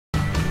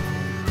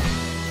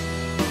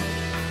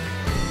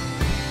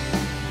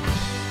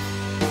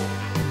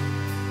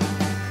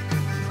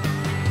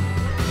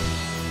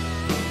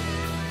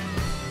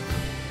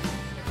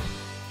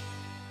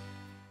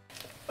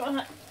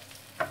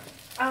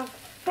I've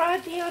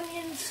fried the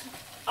onions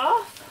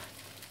off,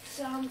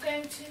 so I'm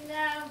going to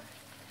now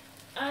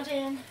add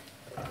in,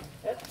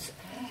 oops,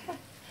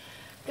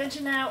 going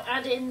to now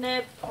add in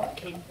the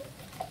pumpkin.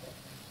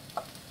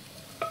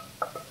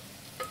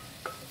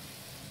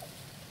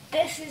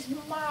 This is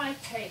my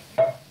take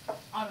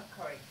on a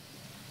curry.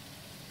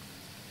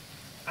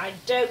 I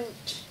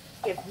don't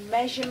give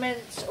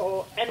measurements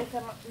or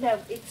anything.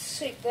 No, it's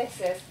soup.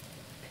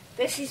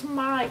 This is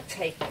my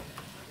take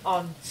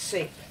on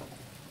soup.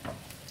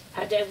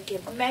 I don't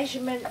give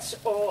measurements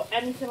or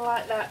anything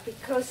like that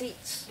because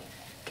it's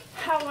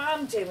how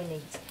I'm doing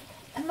it.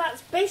 And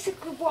that's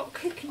basically what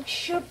cooking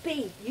should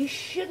be. You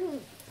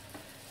shouldn't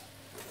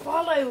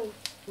follow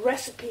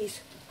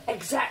recipes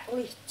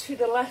exactly to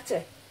the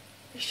letter.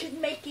 You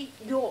should make it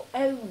your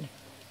own.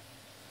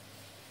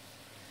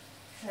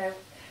 So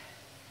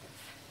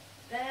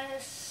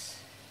there's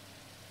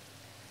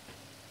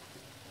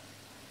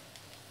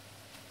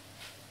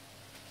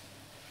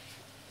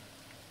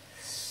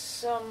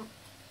some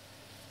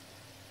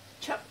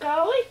chopped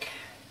garlic.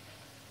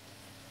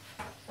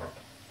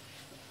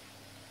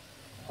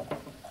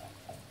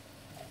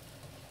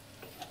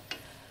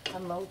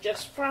 And we'll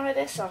just fry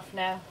this off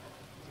now.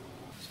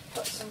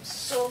 Put some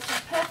salt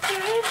and pepper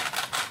in.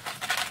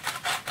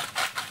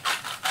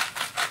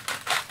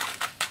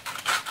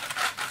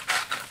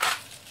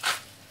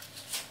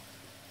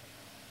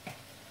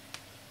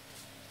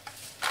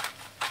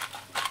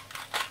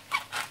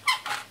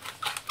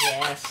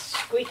 Yes,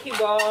 squeaky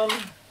one.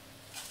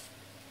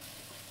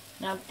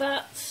 Now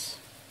that's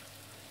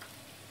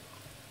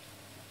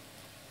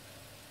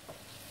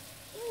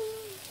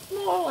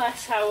more or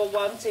less how I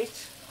want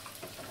it.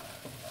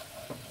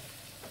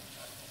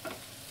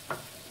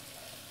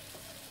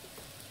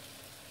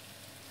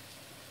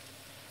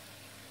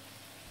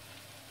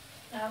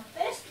 Now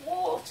this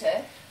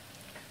water,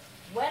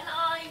 when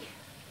I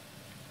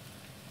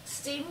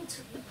steamed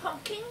the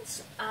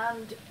pumpkins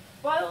and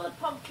boil the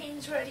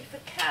pumpkins ready for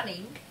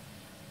canning,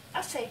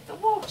 I save the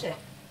water.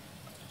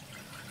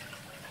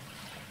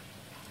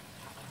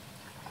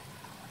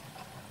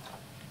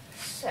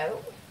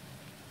 So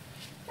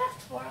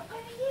that's what I'm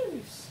going to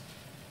use,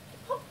 the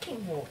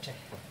pumpkin water.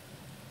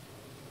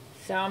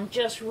 So I'm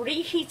just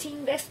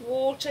reheating this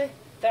water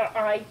that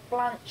I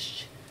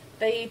blanched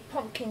the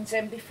pumpkins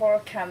in before I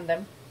can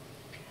them,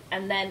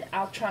 and then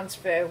I'll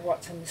transfer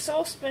what's in the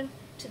saucepan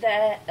to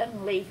there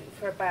and leave it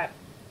for about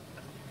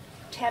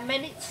 10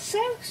 minutes or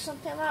so,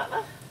 something like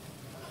that.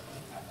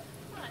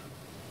 Right.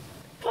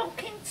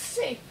 Pumpkin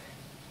soup.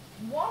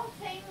 One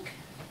thing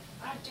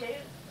I do,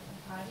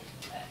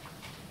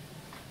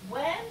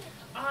 when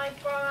I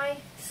buy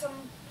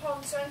some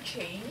Parmesan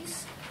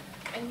cheese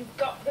and you've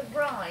got the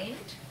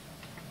rind,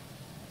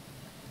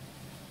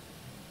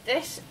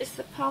 this is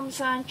the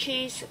Parmesan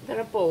cheese that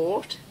I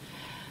bought,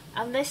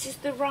 and this is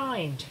the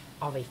rind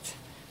of it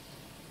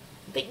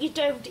that you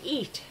don't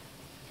eat.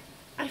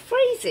 I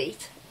freeze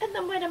it, and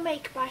then when I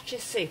make a batch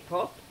of soup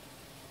up,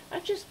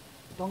 I just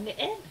bung it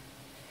in,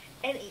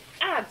 and it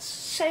adds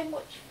so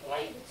much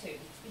flavour to it.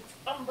 It's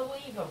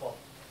unbelievable.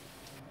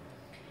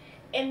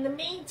 In the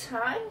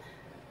meantime,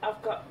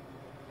 I've got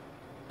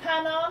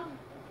pan on.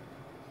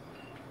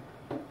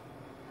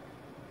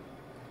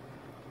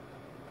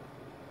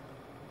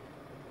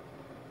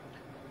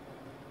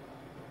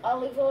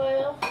 Olive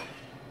oil.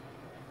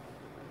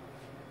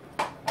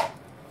 I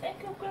think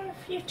I've got a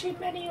few too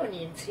many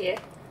onions here,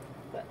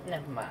 but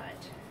never mind.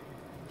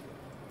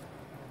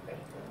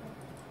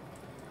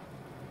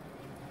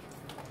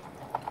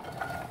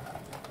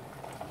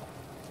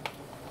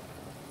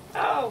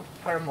 Oh,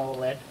 put them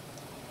all in.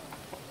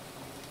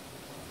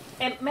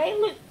 It may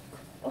look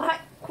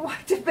like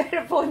quite a bit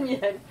of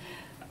onion,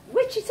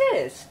 which it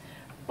is,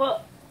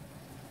 but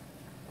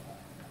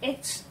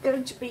it's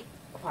going to be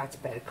quite a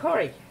bit of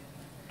curry.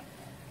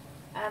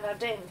 And I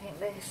don't think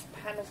this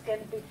pan is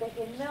going to be big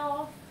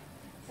enough,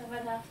 so I'm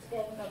going to have to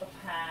get another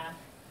pan.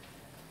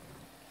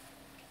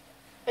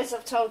 As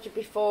I've told you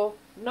before,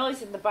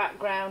 noise in the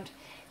background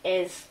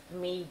is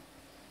me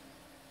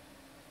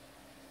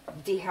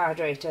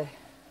dehydrator.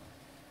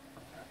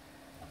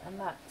 And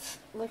that's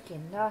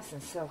looking nice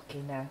and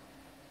silky now.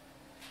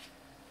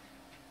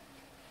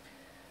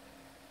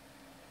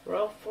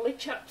 Roughly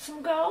chop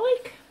some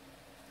garlic.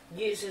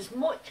 Use as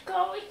much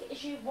garlic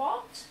as you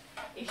want,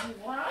 as you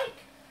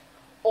like,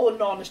 or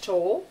none at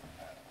all.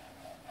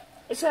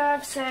 As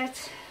I've said,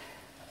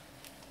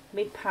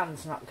 my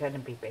pan's not going to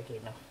be big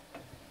enough.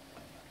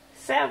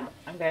 So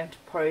I'm going to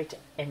pour it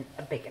in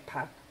a bigger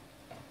pan.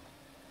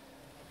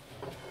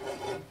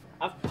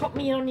 I've put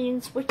my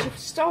onions, which have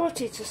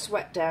started to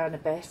sweat down a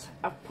bit,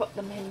 I've put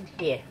them in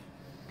here.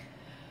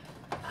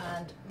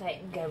 And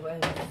they can go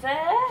over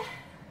there.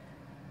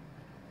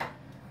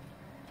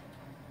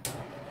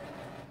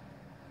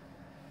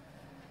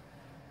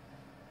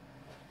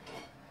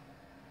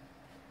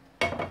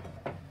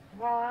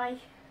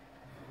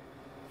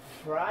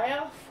 Fry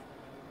off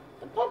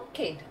the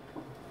pumpkin.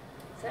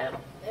 So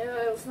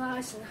the oil's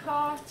nice and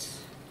hot.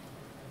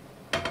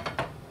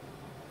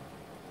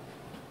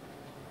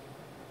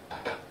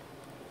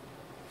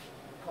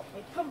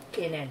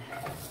 pumpkin in.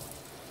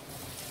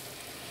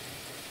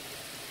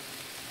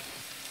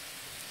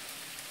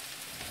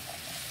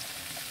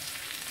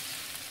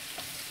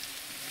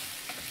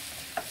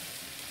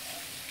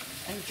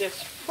 And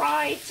just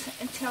fry it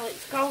until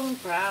it's golden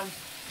brown,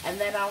 and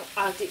then I'll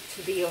add it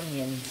to the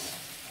onions.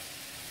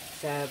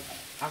 So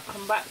I'll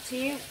come back to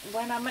you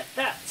when I'm at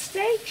that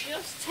stage.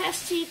 Just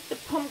tested the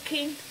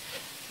pumpkin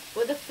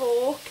with a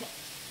fork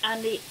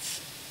and it's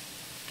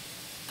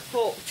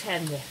fork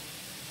tender.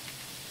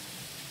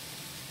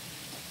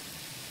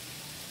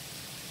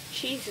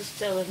 Cheese is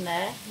still in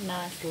there,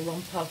 nice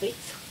lump of it.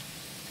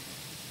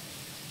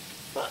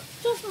 But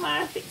it doesn't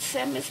matter if it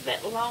simmers a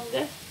bit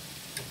longer.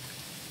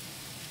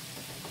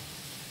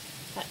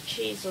 That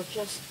cheese will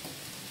just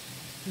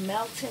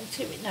melt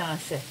into it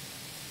nicer.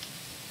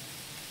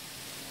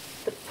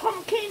 The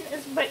pumpkin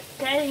is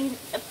getting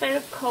a bit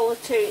of colour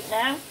to it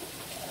now.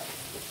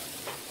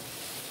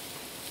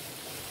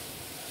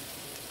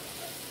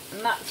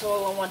 And that's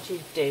all I want you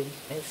to do,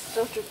 is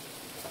sort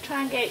of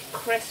try and get it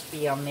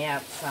crispy on the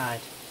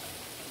outside.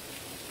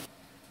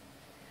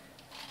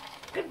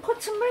 I'm going to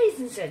put some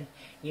raisins in.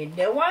 You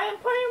know why I'm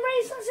putting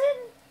raisins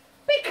in?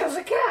 Because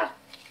I can.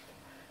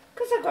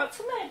 Because I got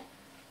some in.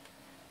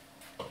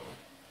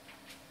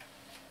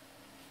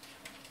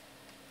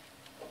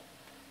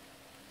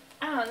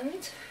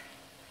 And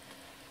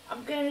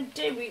I'm going to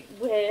do it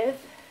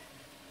with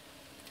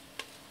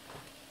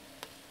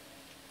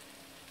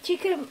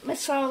chicken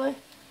masala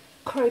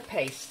curry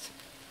paste.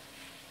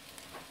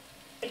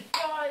 It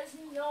is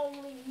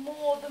normally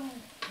more than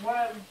what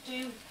I would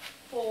do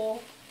for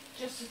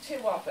just the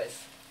two of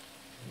us.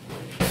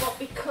 But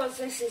because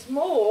this is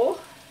more,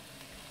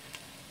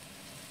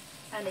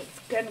 and it's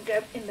going to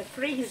go in the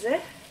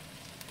freezer,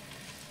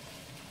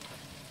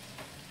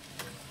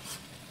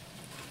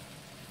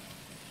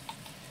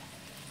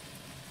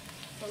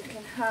 we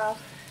can have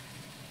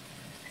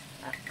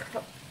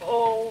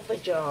all the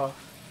jar.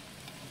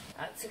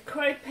 That's a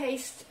curry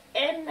paste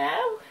in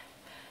now.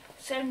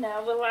 So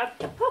now we'll add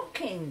the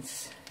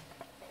pumpkins.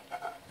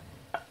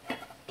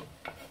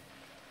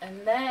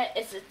 And there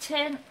is a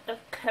tin of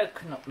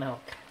coconut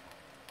milk.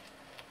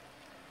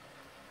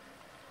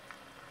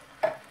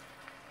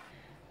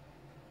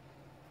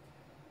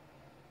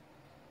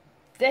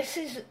 This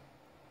is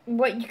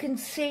what you can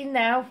see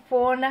now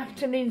for an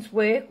afternoon's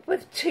work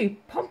with 2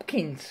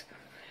 pumpkins.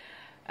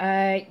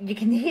 You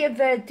can hear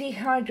the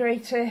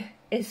dehydrator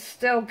is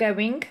still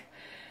going,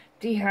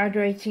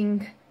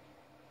 dehydrating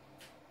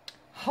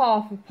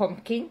half a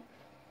pumpkin.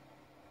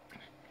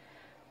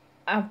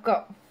 I've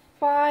got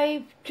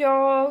 5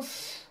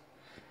 jars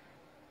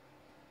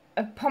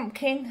of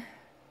pumpkin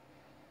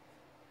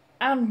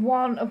and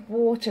 1 of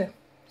water,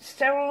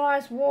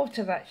 sterilised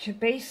water that should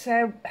be,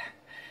 so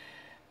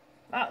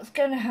that's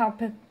going to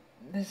help if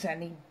there's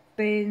any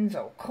burns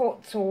or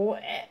cuts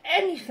or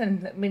anything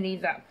that we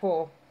need that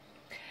for.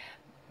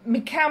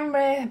 My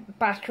camera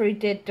battery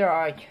did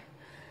die,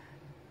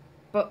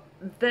 but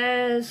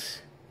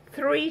there's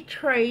 3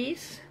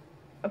 trays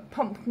of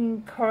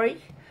pumpkin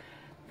curry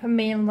for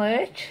me and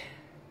Lurch,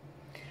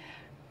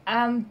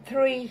 and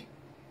 3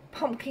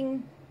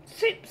 pumpkin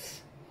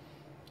soups,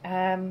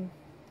 and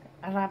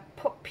I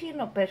put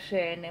peanut butter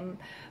in them,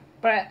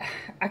 but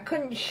I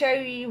couldn't show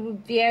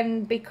you the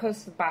end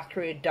because the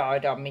battery had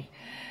died on me.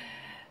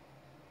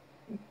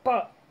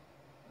 But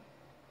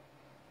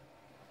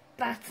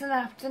that's an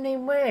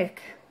afternoon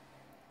work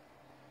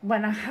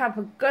when I have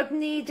a good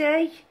knee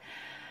day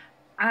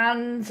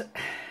and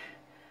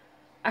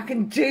I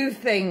can do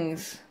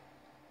things.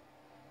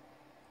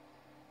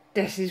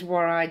 This is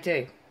what I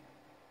do.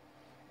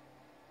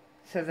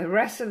 So the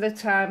rest of the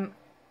time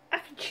I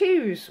can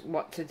choose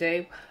what to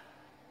do,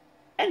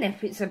 and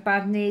if it's a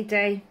bad knee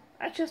day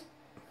I just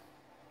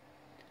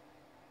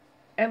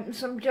open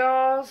some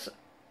jars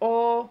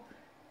or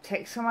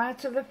take some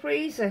out of the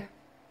freezer.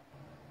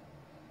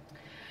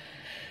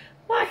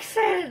 Like I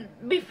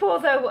said before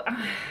though,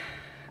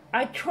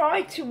 I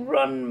try to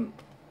run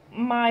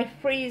my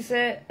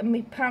freezer and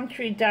my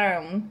pantry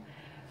down,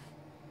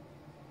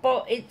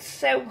 but it's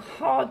so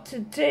hard to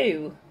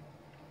do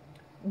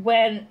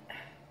when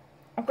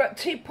I've got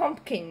 2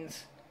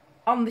 pumpkins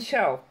on the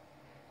shelf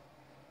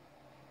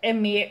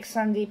in my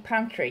extended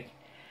pantry.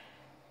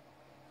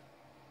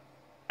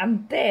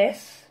 And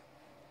this,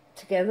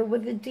 together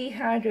with the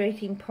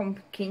dehydrating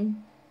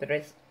pumpkin that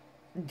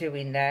I'm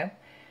doing now,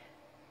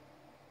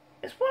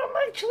 is what I'm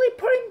actually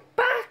putting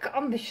back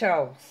on the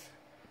shelves.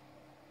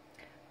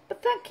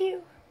 But thank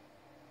you.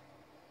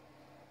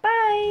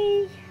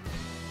 Bye.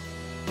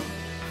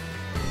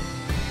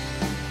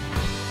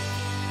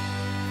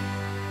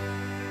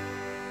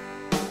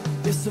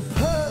 It's a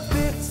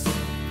perfect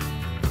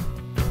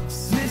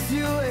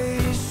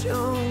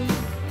situation.